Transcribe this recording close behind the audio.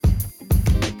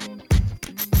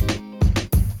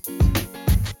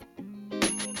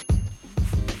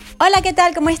Hola, ¿qué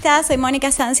tal? ¿Cómo estás? Soy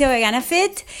Mónica Sancio, Vegana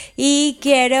Fit, y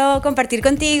quiero compartir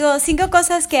contigo 5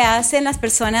 cosas que hacen las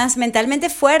personas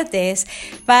mentalmente fuertes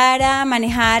para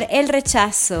manejar el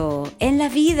rechazo en la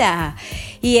vida.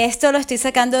 Y esto lo estoy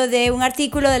sacando de un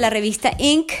artículo de la revista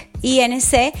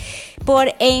INC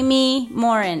por Amy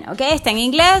Morin, ¿ok? Está en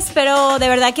inglés, pero de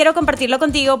verdad quiero compartirlo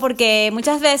contigo porque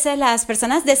muchas veces las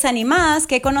personas desanimadas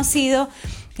que he conocido,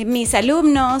 mis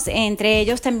alumnos, entre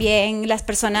ellos también las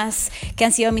personas que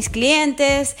han sido mis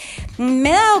clientes, me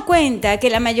he dado cuenta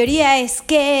que la mayoría es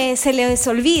que se les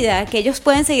olvida que ellos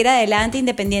pueden seguir adelante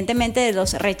independientemente de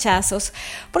los rechazos,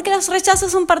 porque los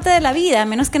rechazos son parte de la vida, a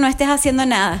menos que no estés haciendo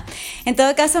nada. En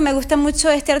todo caso, me gusta mucho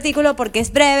este artículo porque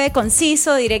es breve,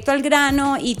 conciso, directo al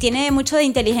grano y tiene mucho de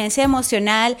inteligencia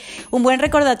emocional, un buen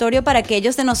recordatorio para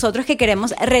aquellos de nosotros que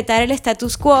queremos retar el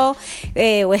status quo,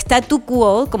 o statu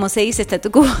quo, como se dice, statu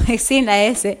quo, sin la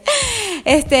S,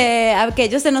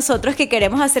 aquellos de nosotros que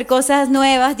queremos hacer cosas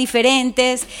nuevas,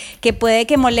 diferentes, que puede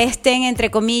que molesten,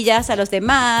 entre comillas, a los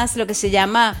demás, lo que se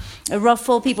llama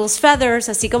ruffle people's feathers,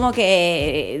 así como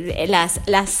que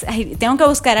tengo que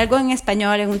buscar algo en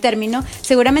español, en un término,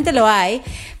 seguramente lo hay,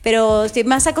 pero estoy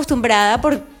más acostumbrada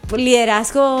por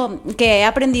liderazgo que he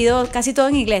aprendido casi todo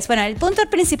en inglés. Bueno, el punto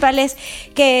principal es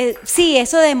que sí,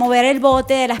 eso de mover el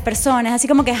bote de las personas, así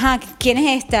como que, ¿quién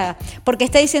es esta? ¿Por qué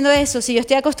está diciendo eso? Si yo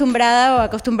estoy acostumbrada o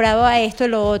acostumbrado a esto o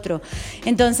lo otro.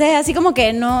 Entonces, así como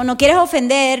que no quieres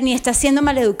ofender ni estás siendo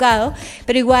maleducado,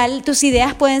 pero igual tus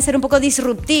ideas pueden ser un poco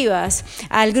disruptivas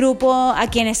al grupo a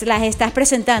quienes las estás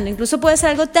presentando. Incluso puede ser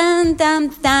algo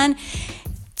tan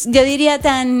yo diría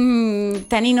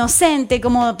tan inocente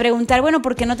como preguntar, bueno,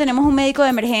 ¿por qué no tenemos un médico de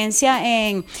emergencia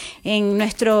en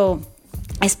nuestro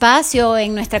espacio,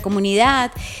 en nuestra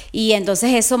comunidad? Y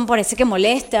entonces eso me parece que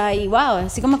molesta y wow,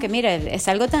 así como que mira, es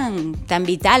algo tan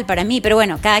vital para mí, pero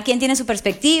bueno, cada quien tiene su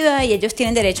perspectiva y ellos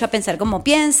tienen derecho a pensar como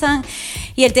piensan,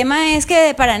 y el tema es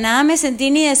que para nada me sentí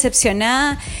ni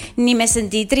decepcionada ni me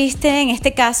sentí triste en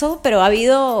este caso, pero ha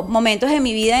habido momentos en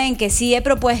mi vida en que sí he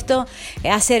propuesto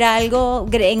hacer algo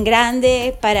en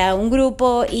grande para un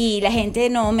grupo y la gente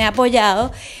no me ha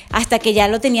apoyado hasta que ya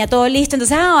lo tenía todo listo,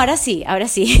 entonces ahora sí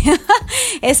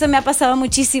eso me ha pasado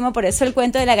muchísimo, por eso el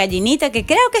cuento de la gallinita, que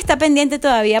creo que está pendiente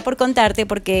todavía por contarte,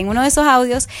 porque en uno de esos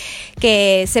audios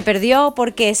que se perdió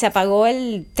porque se apagó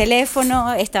el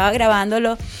teléfono, estaba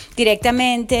grabándolo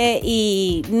directamente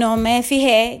y no me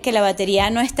fijé que la batería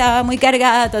no estaba muy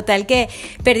cargada, total que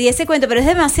perdí ese cuento, pero es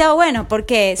demasiado bueno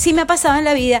porque sí me ha pasado en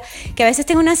la vida que a veces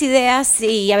tengo unas ideas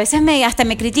y a veces hasta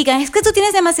me critican, es que tú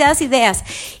tienes demasiadas ideas,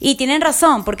 y tienen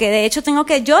razón, porque de hecho tengo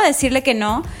que yo decirle que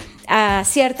no a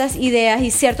ciertas ideas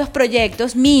y ciertos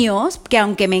proyectos míos que,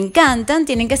 aunque me encantan,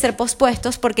 tienen que ser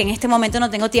pospuestos porque en este momento no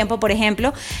tengo tiempo, por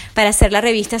ejemplo, para hacer la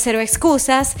revista Cero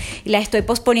Excusas, y la estoy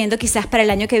posponiendo quizás para el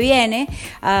año que viene.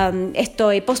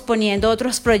 Estoy posponiendo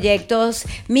otros proyectos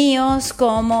míos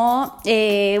como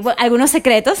algunos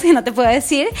secretos que no te puedo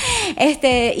decir,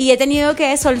 y he tenido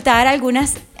que soltar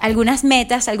algunas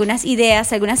metas, algunas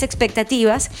ideas, algunas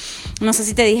expectativas. No sé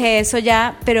si te dije eso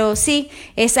ya, pero sí,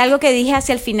 es algo que dije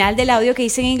hacia el final del audio que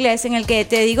hice en inglés, en el que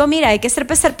te digo, mira, hay que ser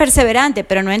perseverante,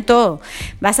 pero no en todo.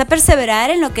 Vas a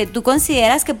perseverar en lo que tú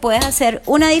consideras que puedes hacer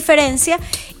una diferencia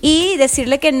y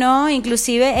decirle que no,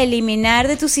 inclusive eliminar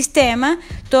de tu sistema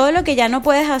todo lo que ya no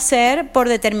puedes hacer por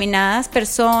determinadas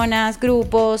personas,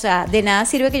 grupos. De nada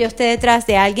sirve que yo esté detrás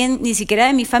de alguien, ni siquiera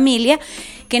de mi familia,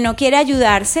 que no quiere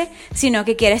ayudarse, sino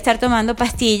que quiere estar tomando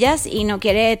pastillas y no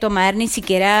quiere tomar ni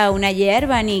siquiera una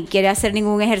hierba, ni quiere hacer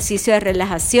ningún ejercicio de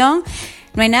relajación.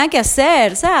 No hay nada que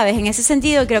hacer, ¿sabes? En ese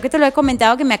sentido, creo que te lo he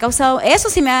comentado, que me ha causado, eso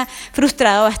sí me ha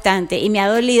frustrado bastante y me ha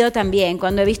dolido también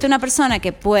cuando he visto una persona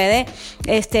que puede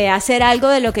hacer algo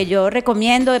de lo que yo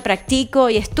recomiendo, practico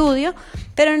y estudio,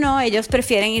 pero no, ellos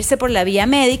prefieren irse por la vía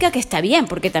médica, que está bien,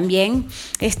 porque también,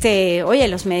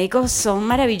 los médicos son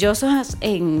maravillosos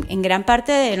en gran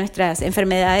parte de nuestras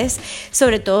enfermedades,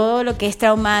 sobre todo lo que es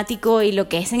traumático y lo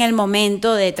que es en el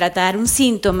momento de tratar un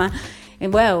síntoma.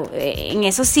 Bueno, en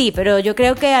eso sí, pero yo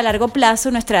creo que a largo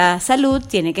plazo nuestra salud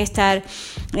tiene que estar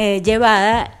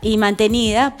llevada y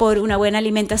mantenida por una buena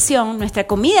alimentación. Nuestra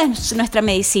comida es nuestra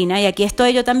medicina, y aquí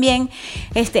estoy yo también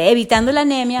evitando la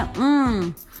anemia.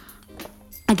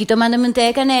 Aquí tomándome un té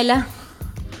de canela.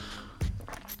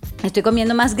 Estoy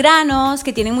comiendo más granos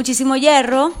que tienen muchísimo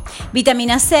hierro,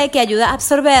 vitamina C que ayuda a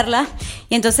absorberla,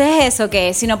 Y entonces eso,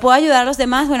 que si no puedo ayudar a los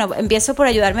demás, bueno, empiezo por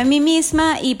ayudarme a mí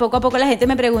misma y poco a poco la gente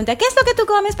me pregunta, ¿qué es lo que tú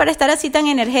comes para estar así tan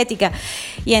energética?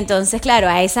 Y entonces, claro,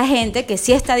 a esa gente que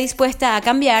sí está dispuesta a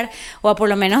cambiar o a por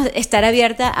lo menos estar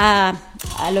abierta a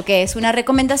lo que es una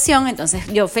recomendación, entonces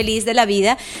yo feliz de la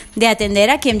vida de atender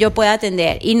a quien yo pueda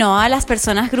atender y no a las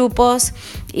personas, grupos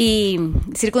y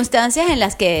circunstancias en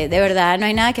las que de verdad no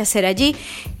hay nada que hacer allí.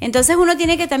 Entonces uno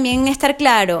tiene que también estar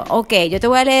claro, ok, yo te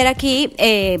voy a leer aquí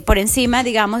por encima,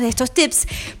 digamos, de estos tips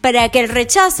para que el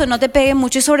rechazo no te pegue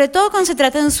mucho y sobre todo cuando se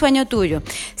trata de un sueño tuyo.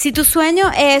 Si tu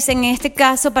sueño es, en este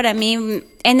caso para mí,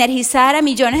 energizar a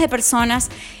millones de personas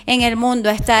en el mundo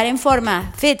a estar en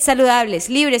forma fit, saludables,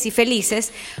 libres y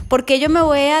felices, ¿por qué yo me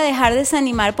voy a dejar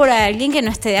desanimar por alguien que no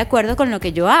esté de acuerdo con lo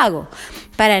que yo hago?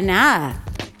 Para nada,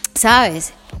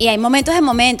 ¿sabes? Y hay momentos de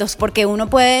momentos, porque uno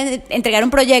puede entregar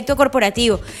un proyecto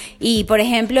corporativo y, por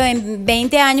ejemplo, en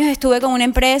 20 años estuve con una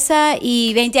empresa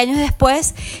y 20 años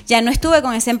después ya no estuve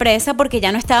con esa empresa porque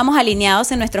ya no estábamos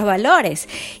alineados en nuestros valores.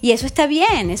 Y eso está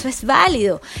bien, eso es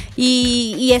válido.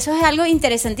 Y eso es algo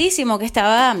interesantísimo que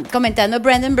estaba comentando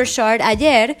Brendon Burchard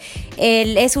ayer.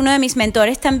 Él es uno de mis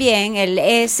mentores también. Él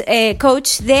es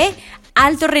coach de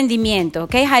alto rendimiento,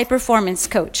 ¿ok? High Performance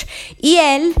Coach. Y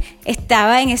él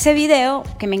estaba en ese video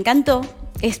que me encantó.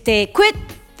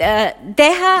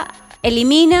 Deja,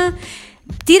 elimina,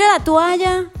 tira la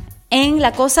toalla en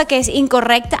la cosa que es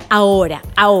incorrecta ahora.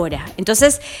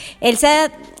 Entonces, él se ha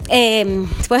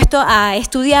puesto a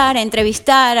estudiar, a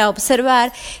entrevistar, a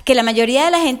observar que la mayoría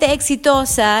de la gente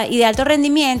exitosa y de alto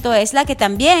rendimiento es la que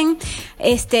también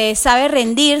sabe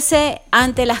rendirse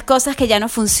ante las cosas que ya no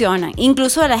funcionan,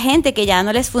 incluso a la gente que ya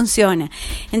no les funciona.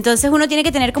 Entonces uno tiene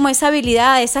que tener como esa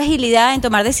habilidad, esa agilidad en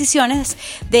tomar decisiones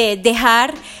de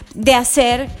dejar de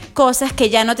hacer cosas que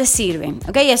ya no te sirven,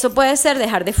 ¿ok? Y eso puede ser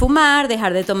dejar de fumar,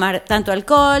 dejar de tomar tanto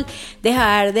alcohol,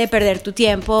 dejar de perder tu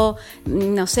tiempo,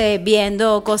 no sé,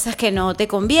 viendo cosas que no te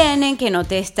convienen, que no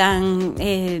te están,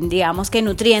 digamos que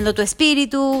nutriendo tu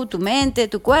espíritu, tu mente,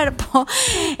 tu cuerpo,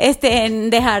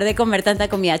 dejar de comer tanta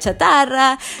comida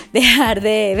chatarra, dejar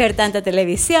de ver tanta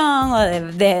televisión o de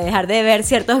dejar de ver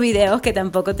ciertos videos que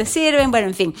tampoco te sirven, bueno,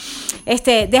 en fin,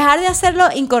 dejar de hacer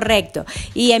lo incorrecto.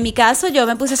 Y en mi caso yo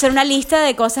me puse a hacer una lista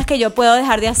de cosas que yo puedo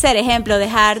dejar de hacer. Ejemplo,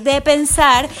 dejar de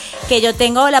pensar que yo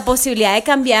tengo la posibilidad de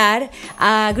cambiar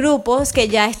a grupos que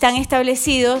ya están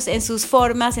establecidos en sus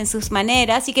formas, en sus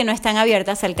maneras y que no están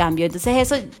abiertas al cambio. Entonces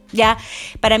eso ya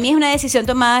para mí es una decisión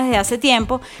tomada desde hace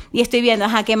tiempo y estoy viendo,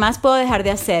 ¿qué más puedo dejar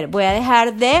de hacer? Voy a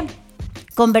dejar de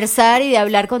conversar y de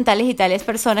hablar con tales y tales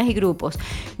personas y grupos.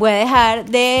 Voy a dejar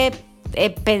de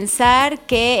pensar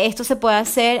que esto se puede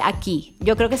hacer aquí.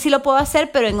 Yo creo que sí lo puedo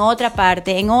hacer, pero en otra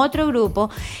parte, en otro grupo.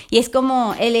 Y es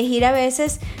como elegir a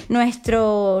veces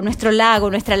nuestro lago,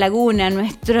 nuestra laguna,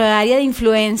 nuestro área de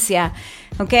influencia.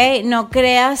 ¿Ok? No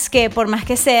creas que por más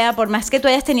que tú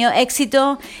hayas tenido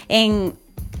éxito en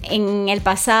el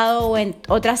pasado o en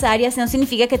otras áreas, no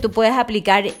significa que tú puedas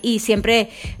aplicar y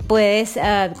siempre puedes,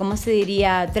 ¿cómo se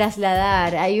diría?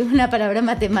 Trasladar. Hay una palabra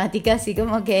matemática así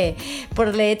como que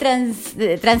por ley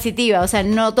transitiva, o sea,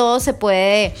 no todo se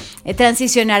puede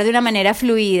transicionar de una manera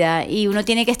fluida y uno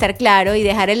tiene que estar claro y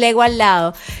dejar el ego al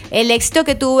lado. El éxito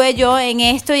que tuve yo en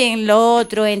esto y en lo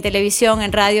otro, en televisión,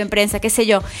 en radio, en prensa, qué sé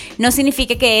yo, no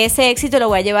significa que ese éxito lo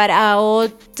voy a llevar a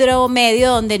otro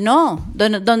medio donde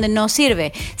no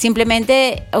sirve.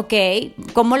 Simplemente, ok,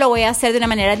 ¿cómo lo voy a hacer de una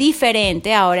manera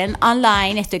diferente? Ahora en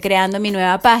online estoy creando mi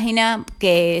nueva página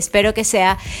que espero que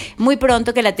sea muy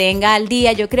pronto, que la tenga al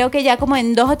día. Yo creo que ya como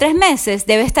en 2 o 3 meses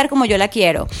debe estar como yo la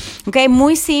quiero. Ok,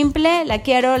 muy simple, la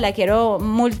quiero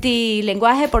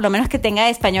multilingüaje, por lo menos que tenga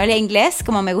español e inglés,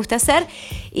 como me gusta hacer.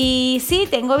 Y sí,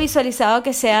 tengo visualizado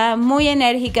que sea muy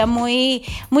enérgica, muy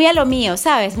a lo mío,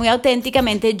 ¿sabes? Muy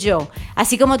auténticamente yo.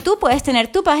 Así como tú puedes tener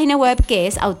tu página web que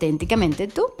es auténticamente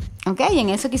tú. ¿Ok? Y en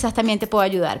eso quizás también te puedo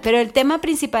ayudar. Pero el tema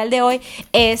principal de hoy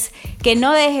es que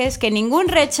no dejes que ningún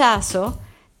rechazo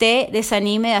te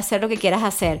desanime de hacer lo que quieras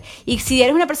hacer. Y si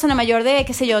eres una persona mayor de,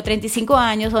 35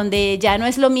 años, donde ya no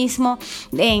es lo mismo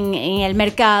en el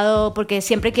mercado, porque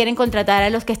siempre quieren contratar a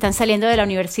los que están saliendo de la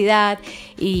universidad,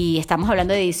 y estamos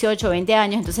hablando de 18 o 20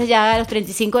 años, entonces ya a los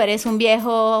 35 eres un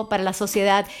viejo para la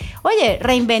sociedad. Oye,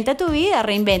 reinventa tu vida,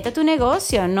 reinventa tu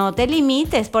negocio, no te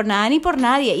limites por nada ni por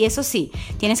nadie. Y eso sí,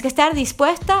 tienes que estar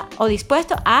dispuesta o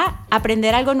dispuesto a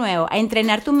aprender algo nuevo, a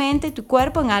entrenar tu mente y tu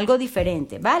cuerpo en algo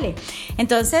diferente, ¿vale?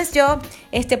 Entonces yo,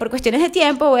 por cuestiones de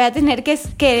tiempo, voy a tener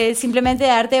que simplemente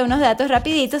darte unos datos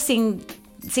rapiditos sin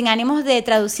ánimos de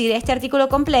traducir este artículo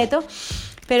completo,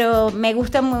 pero me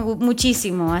gusta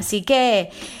muchísimo. Así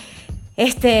que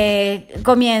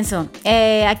Comienzo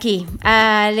aquí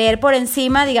a leer por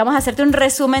encima, digamos, hacerte un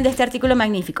resumen de este artículo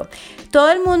magnífico.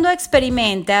 Todo el mundo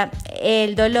experimenta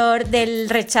el dolor del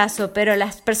rechazo, pero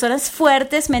las personas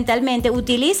fuertes mentalmente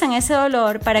utilizan ese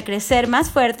dolor para crecer más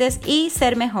fuertes y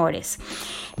ser mejores.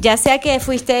 Ya sea que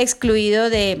fuiste excluido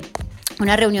de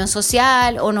una reunión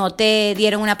social o no te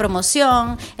dieron una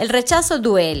promoción, el rechazo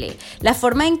duele. La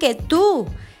forma en que tú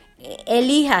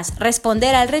elijas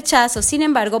responder al rechazo, sin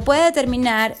embargo, puede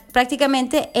determinar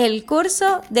prácticamente el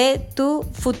curso de tu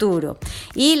futuro.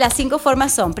 Y las 5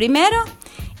 formas son: primero,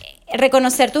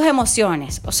 reconocer tus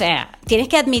emociones. O sea, tienes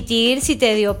que admitir si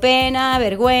te dio pena,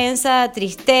 vergüenza,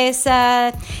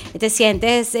 tristeza, te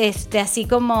sientes así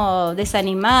como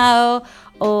desanimado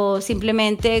o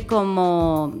simplemente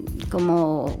como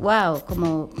wow,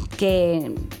 como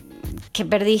que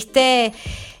perdiste,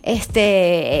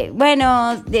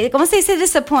 ¿cómo se dice?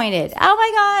 Disappointed. Oh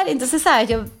my God. Entonces, ¿sabes?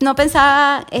 Yo no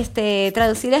pensaba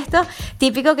traducir esto.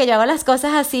 Típico que yo hago las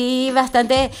cosas así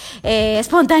bastante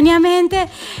espontáneamente.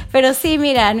 Pero sí,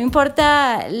 mira, no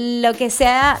importa lo que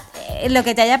sea, lo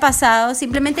que te haya pasado,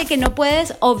 simplemente que no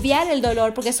puedes obviar el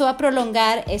dolor porque eso va a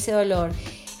prolongar ese dolor.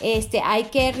 Hay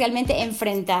que realmente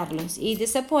enfrentarlos. Y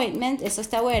disappointment, eso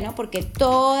está bueno porque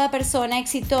toda persona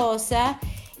exitosa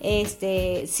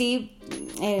sí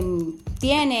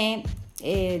tiene,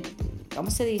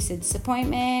 ¿cómo se dice?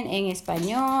 Disappointment en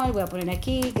español. Voy a poner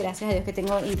aquí, gracias a Dios que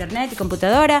tengo internet y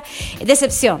computadora.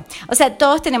 Decepción. O sea,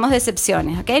 todos tenemos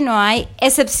decepciones, ¿ok? No hay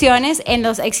excepciones en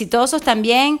los exitosos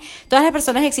también. Todas las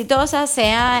personas exitosas,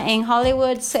 sea en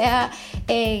Hollywood, sea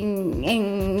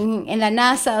en la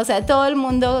NASA, o sea, todo el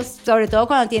mundo, sobre todo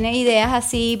cuando tiene ideas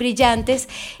así brillantes,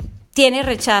 tiene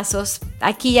rechazos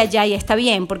aquí y allá, y está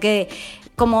bien, porque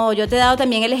como yo te he dado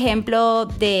también el ejemplo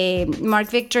de Mark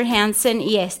Victor Hansen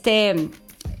y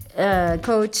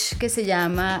coach que se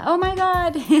llama, oh my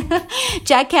God,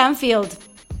 Jack Canfield,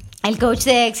 el coach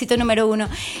de éxito número 1.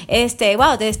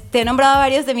 Wow, te he nombrado a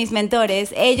varios de mis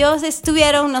mentores. Ellos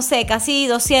estuvieron, no sé, casi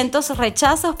 200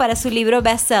 rechazos para su libro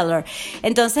bestseller.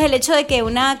 Entonces, el hecho de que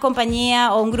una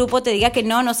compañía o un grupo te diga que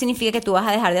no significa que tú vas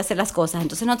a dejar de hacer las cosas.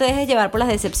 Entonces, no te dejes llevar por las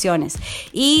decepciones.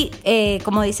 Y,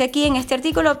 como dice aquí en este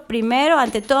artículo, primero,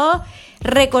 ante todo,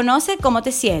 reconoce cómo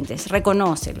te sientes,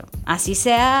 reconócelo, así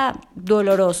sea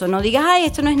doloroso, no digas, ay,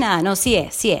 esto no es nada, no, sí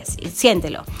es,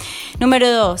 siéntelo.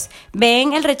 Número 2,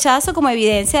 ven el rechazo como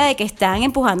evidencia de que están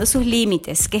empujando sus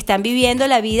límites, que están viviendo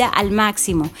la vida al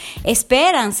máximo,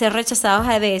 esperan ser rechazados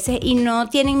a veces y no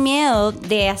tienen miedo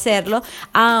de hacerlo,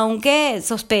 aunque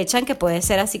sospechan que puede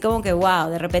ser así como que, wow,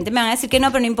 de repente me van a decir que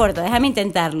no, pero no importa, déjame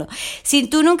intentarlo. Si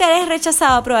tú nunca eres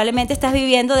rechazado, probablemente estás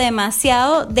viviendo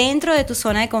demasiado dentro de tu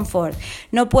zona de confort.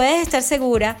 No puedes estar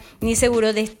segura ni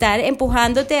seguro de estar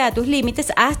empujándote a tus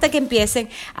límites hasta que empiecen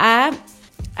a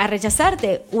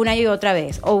rechazarte una y otra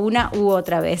vez o una u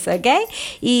otra vez, ¿ok?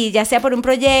 Y ya sea por un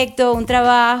proyecto, un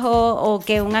trabajo o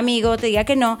que un amigo te diga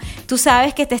que no, tú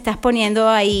sabes que te estás poniendo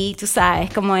ahí, tú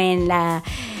sabes, como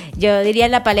yo diría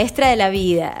en la palestra de la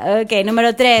vida. Ok,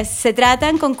 número 3, se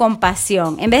tratan con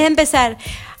compasión. En vez de empezar,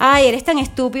 ay, eres tan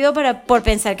estúpido por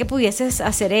pensar que pudieses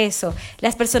hacer eso.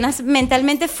 Las personas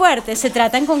mentalmente fuertes se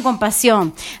tratan con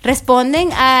compasión.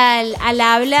 Responden al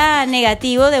habla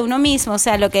negativo de uno mismo, o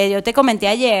sea, lo que yo te comenté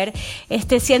ayer,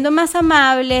 siendo más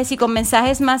amables y con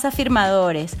mensajes más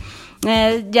afirmadores.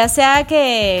 Ya sea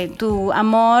que tu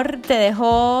amor te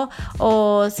dejó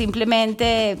o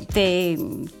simplemente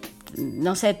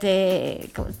no sé,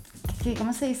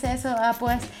 ¿cómo se dice eso?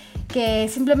 Pues que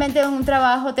simplemente en un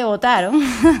trabajo te botaron.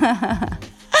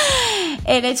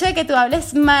 El hecho de que tú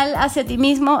hables mal hacia ti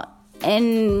mismo,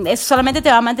 eso solamente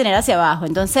te va a mantener hacia abajo.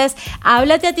 Entonces,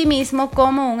 háblate a ti mismo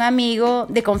como un amigo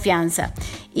de confianza.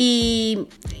 Y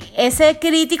ese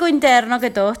crítico interno que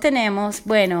todos tenemos,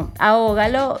 bueno,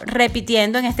 ahógalo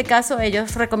repitiendo. En este caso,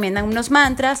 ellos recomiendan unos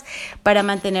mantras para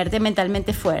mantenerte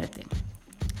mentalmente fuerte.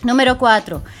 Número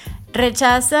 4.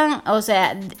 Rechazan, o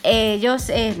sea,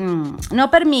 ellos no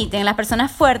permiten, las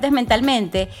personas fuertes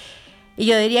mentalmente, y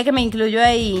yo diría que me incluyo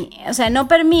ahí, o sea, no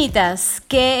permitas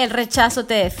que el rechazo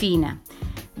te defina.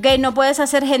 Okay, no puedes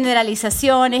hacer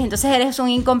generalizaciones, entonces eres un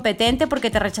incompetente porque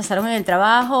te rechazaron en el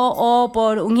trabajo o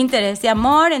por un interés de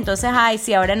amor, entonces, ay,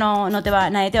 sí, ahora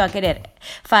nadie te va a querer.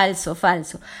 Falso.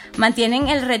 Mantienen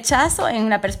el rechazo en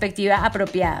una perspectiva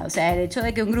apropiada. O sea, el hecho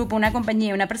de que un grupo, una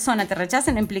compañía, una persona te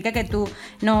rechacen no implica que tú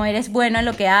no eres bueno en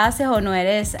lo que haces o no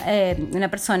eres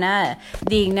una persona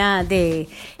digna de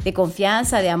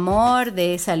confianza, de amor,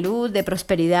 de salud, de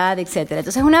prosperidad, etc.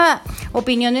 Entonces, una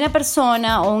opinión de una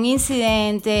persona o un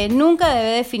incidente nunca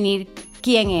debe definir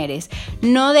quién eres.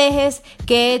 No dejes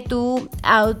que tu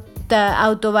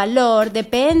autovalor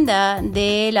dependa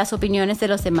de las opiniones de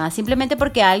los demás. Simplemente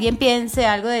porque alguien piense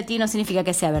algo de ti no significa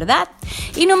que sea verdad.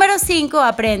 Y número 5,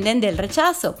 aprenden del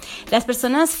rechazo. Las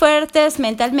personas fuertes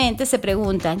mentalmente se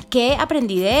preguntan, ¿qué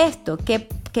aprendí de esto?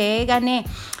 ¿Qué gané?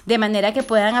 De manera que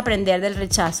puedan aprender del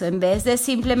rechazo. En vez de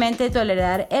simplemente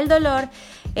tolerar el dolor,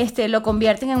 lo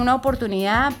convierten en una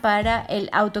oportunidad para el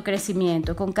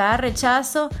autocrecimiento. Con cada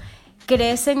rechazo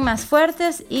crecen más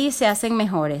fuertes y se hacen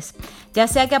mejores. Ya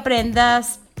sea que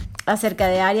aprendas acerca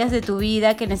de áreas de tu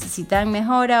vida que necesitan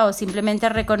mejora o simplemente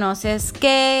reconoces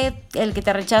que el que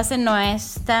te rechacen no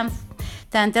es tan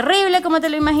terrible como te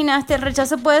lo imaginaste. El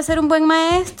rechazo puede ser un buen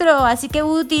maestro, así que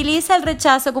utiliza el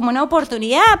rechazo como una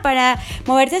oportunidad para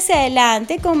moverte hacia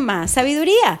adelante con más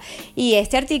sabiduría. Y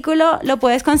este artículo lo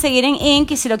puedes conseguir en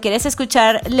Inc. y si lo quieres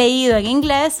escuchar leído en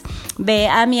inglés, ve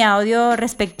a mi audio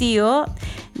respectivo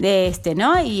de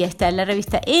 ¿no? Y está en la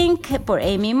revista Inc. por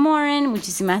Amy Morin.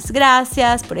 Muchísimas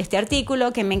gracias por este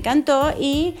artículo que me encantó.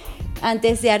 Y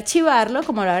antes de archivarlo,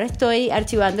 como ahora estoy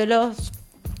archivándolo,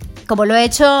 como lo he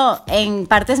hecho en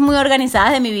partes muy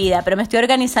organizadas de mi vida, pero me estoy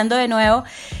organizando de nuevo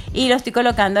y lo estoy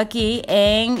colocando aquí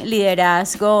en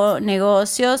liderazgo,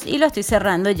 negocios y lo estoy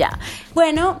cerrando ya.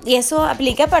 Bueno, y eso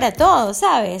aplica para todo,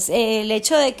 ¿sabes? El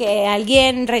hecho de que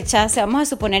alguien rechace, vamos a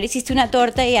suponer, hiciste una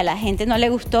torta y a la gente no le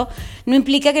gustó, no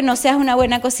implica que no seas una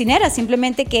buena cocinera,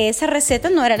 simplemente que esa receta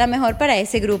no era la mejor para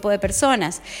ese grupo de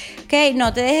personas. ¿Okay?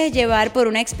 No te dejes llevar por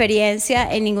una experiencia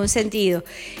en ningún sentido.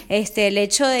 El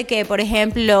hecho de que, por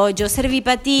ejemplo, yo serví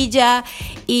patilla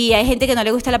y hay gente que no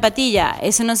le gusta la patilla,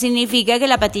 eso no significa que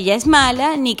la patilla es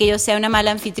mala ni que yo sea una mala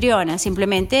anfitriona,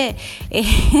 simplemente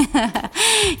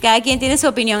cada quien tiene su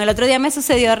opinión. El otro día me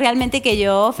sucedió realmente que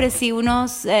yo ofrecí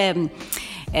unos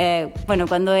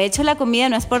cuando he hecho la comida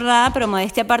no es por nada, pero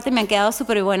modestia aparte me han quedado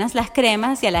súper buenas las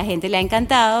cremas y a la gente le ha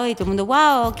encantado y todo el mundo,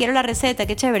 wow, quiero la receta,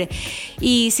 qué chévere.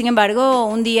 Y sin embargo,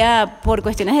 un día por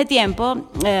cuestiones de tiempo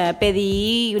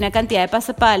pedí una cantidad de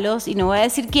pasapalos y no voy a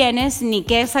decir quiénes ni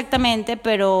qué exactamente,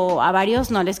 pero a varios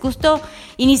no les gustó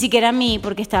y ni siquiera a mí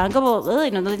porque estaban como,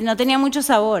 no tenía mucho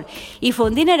sabor y fue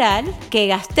un dineral que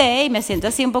gasté y me siento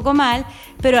así un poco mal,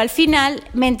 pero al final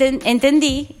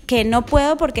entendí que no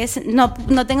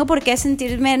tengo por qué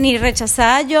sentirme ni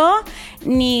rechazada yo,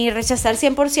 ni rechazar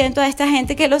 100% a esta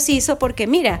gente que los hizo, porque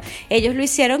mira, ellos lo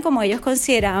hicieron como ellos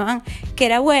consideraban que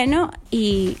era bueno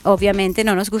y obviamente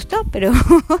no nos gustó, pero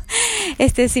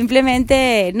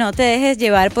simplemente no te dejes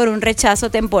llevar por un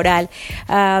rechazo temporal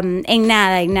en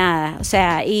nada, o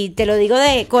sea, y te lo digo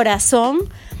de corazón.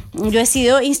 Yo he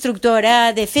sido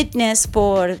instructora de fitness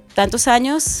por tantos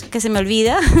años que se me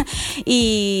olvida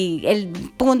y el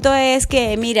punto es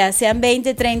que, mira, sean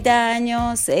 20, 30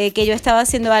 años que yo estaba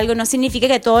haciendo algo, no significa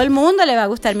que a todo el mundo le va a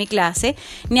gustar mi clase,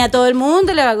 ni a todo el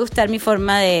mundo le va a gustar mi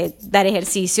forma de dar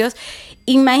ejercicios.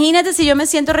 Imagínate si yo me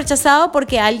siento rechazado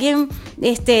porque alguien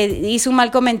hizo un mal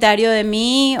comentario de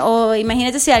mí, o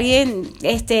imagínate si alguien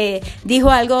dijo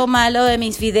algo malo de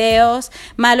mis videos,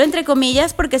 malo entre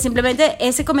comillas, porque simplemente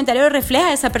ese comentario refleja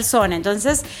a esa persona.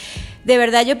 Entonces, de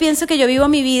verdad yo pienso que yo vivo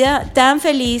mi vida tan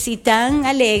feliz y tan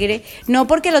alegre, no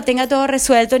porque lo tenga todo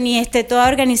resuelto ni esté toda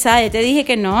organizada. Ya te dije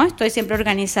que no, estoy siempre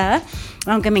organizada,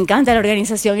 aunque me encanta la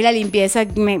organización y la limpieza,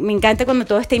 me encanta cuando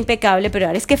todo está impecable, pero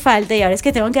ahora es que falta y ahora es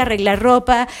que tengo que arreglar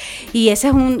ropa y ese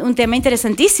es un tema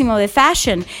interesantísimo de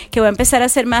fashion, que voy a empezar a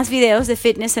hacer más videos de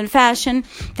fitness and fashion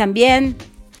también.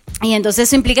 Y entonces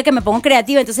eso implica que me pongo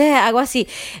creativa, entonces hago así,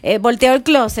 volteo el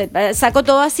closet, saco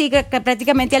todo así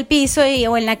prácticamente al piso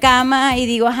o en la cama y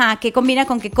digo, ¿qué combina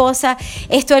con qué cosa?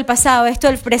 Esto del pasado, esto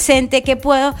del presente, ¿qué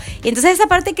puedo? Y entonces esa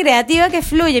parte creativa que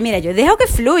fluye, mira, yo dejo que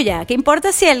fluya, ¿qué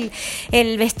importa si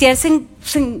el vestirse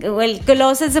o el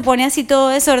closet se pone así todo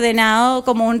desordenado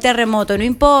como un terremoto? No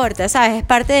importa, ¿sabes? Es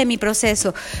parte de mi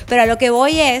proceso, pero a lo que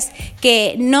voy es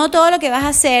que no todo lo que vas a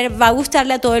hacer va a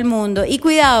gustarle a todo el mundo y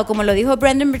cuidado, como lo dijo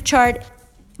Brendon Burchard,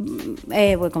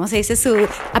 ¿cómo se dice su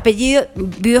apellido?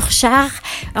 Burchard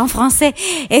en francés,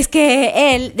 es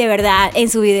que él de verdad en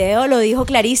su video lo dijo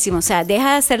clarísimo, o sea,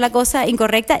 deja de hacer la cosa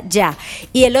incorrecta ya,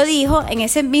 y él lo dijo en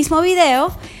ese mismo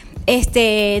video.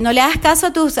 No le hagas caso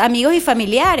a tus amigos y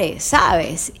familiares,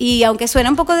 ¿sabes? Y aunque suena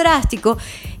un poco drástico,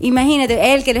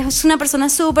 imagínate, él que es una persona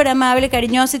súper amable,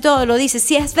 cariñosa y todo, lo dice,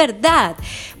 sí es verdad,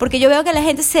 porque yo veo que la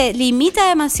gente se limita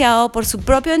demasiado por su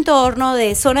propio entorno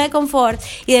de zona de confort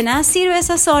y de nada sirve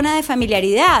esa zona de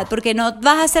familiaridad, porque no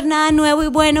vas a hacer nada nuevo y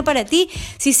bueno para ti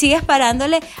si sigues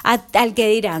parándole al que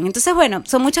dirán. Entonces, bueno,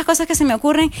 son muchas cosas que se me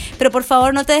ocurren, pero por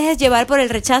favor no te dejes llevar por el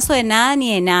rechazo de nada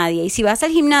ni de nadie. Y si vas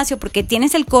al gimnasio porque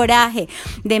tienes el coraje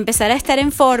de empezar a estar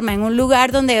en forma en un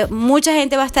lugar donde mucha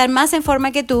gente va a estar más en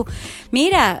forma que tú,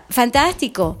 mira, mira,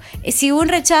 fantástico. Si hubo un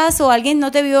rechazo o alguien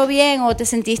no te vio bien o te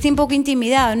sentiste un poco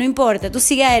intimidado, no importa, tú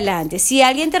sigue adelante. Si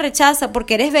alguien te rechaza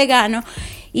porque eres vegano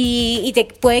y te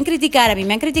pueden criticar, a mí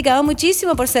me han criticado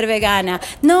muchísimo por ser vegana.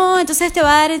 No, entonces te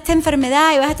va a dar esta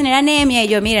enfermedad y vas a tener anemia. Y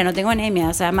yo, mira, no tengo anemia,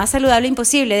 o sea, más saludable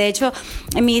imposible. De hecho,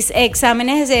 mis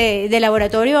exámenes de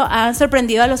laboratorio han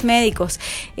sorprendido a los médicos.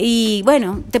 Y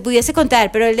bueno, te pudiese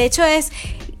contar, pero el hecho es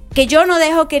que yo no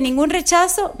dejo que ningún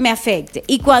rechazo me afecte.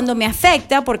 Y cuando me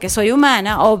afecta, porque soy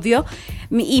humana, obvio,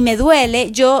 y me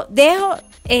duele, yo dejo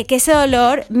que ese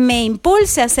dolor me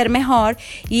impulse a ser mejor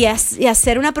y a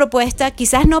hacer una propuesta,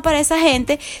 quizás no para esa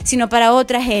gente, sino para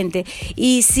otra gente.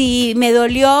 Y si me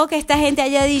dolió que esta gente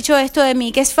haya dicho esto de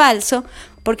mí, que es falso,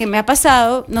 porque me ha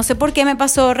pasado, no sé por qué me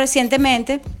pasó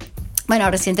recientemente. Bueno,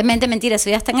 recientemente, mentira, eso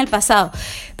ya está en el pasado.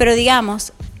 Pero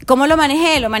digamos, ¿cómo lo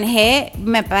manejé?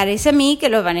 Me parece a mí que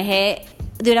lo manejé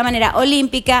de una manera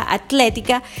olímpica,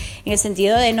 atlética, en el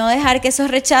sentido de no dejar que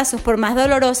esos rechazos, por más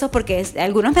dolorosos, porque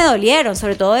algunos me dolieron,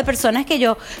 sobre todo de personas que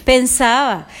yo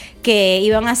pensaba que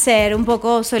iban a ser un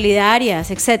poco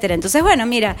solidarias, etcétera. Entonces, bueno,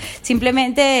 mira,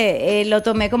 simplemente lo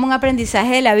tomé como un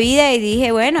aprendizaje de la vida y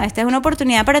dije, bueno, esta es una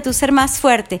oportunidad para tú ser más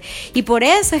fuerte. Y por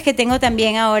eso es que tengo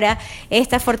también ahora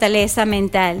esta fortaleza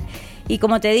mental. Y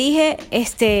como te dije,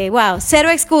 wow,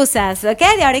 cero excusas, ¿ok?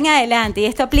 De ahora en adelante, y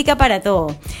esto aplica para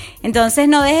todo. Entonces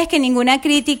no dejes que ninguna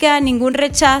crítica, ningún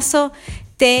rechazo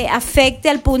te afecte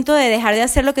al punto de dejar de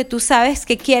hacer lo que tú sabes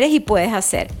que quieres y puedes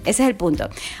hacer. Ese es el punto.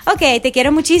 Ok, te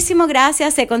quiero muchísimo,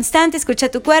 gracias, sé constante, escucha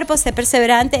tu cuerpo, sé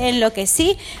perseverante en lo que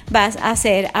sí vas a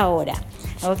hacer ahora.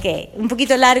 Ok, un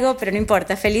poquito largo, pero no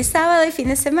importa. Feliz sábado y fin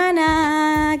de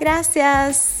semana.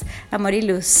 Gracias. Amor y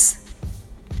luz.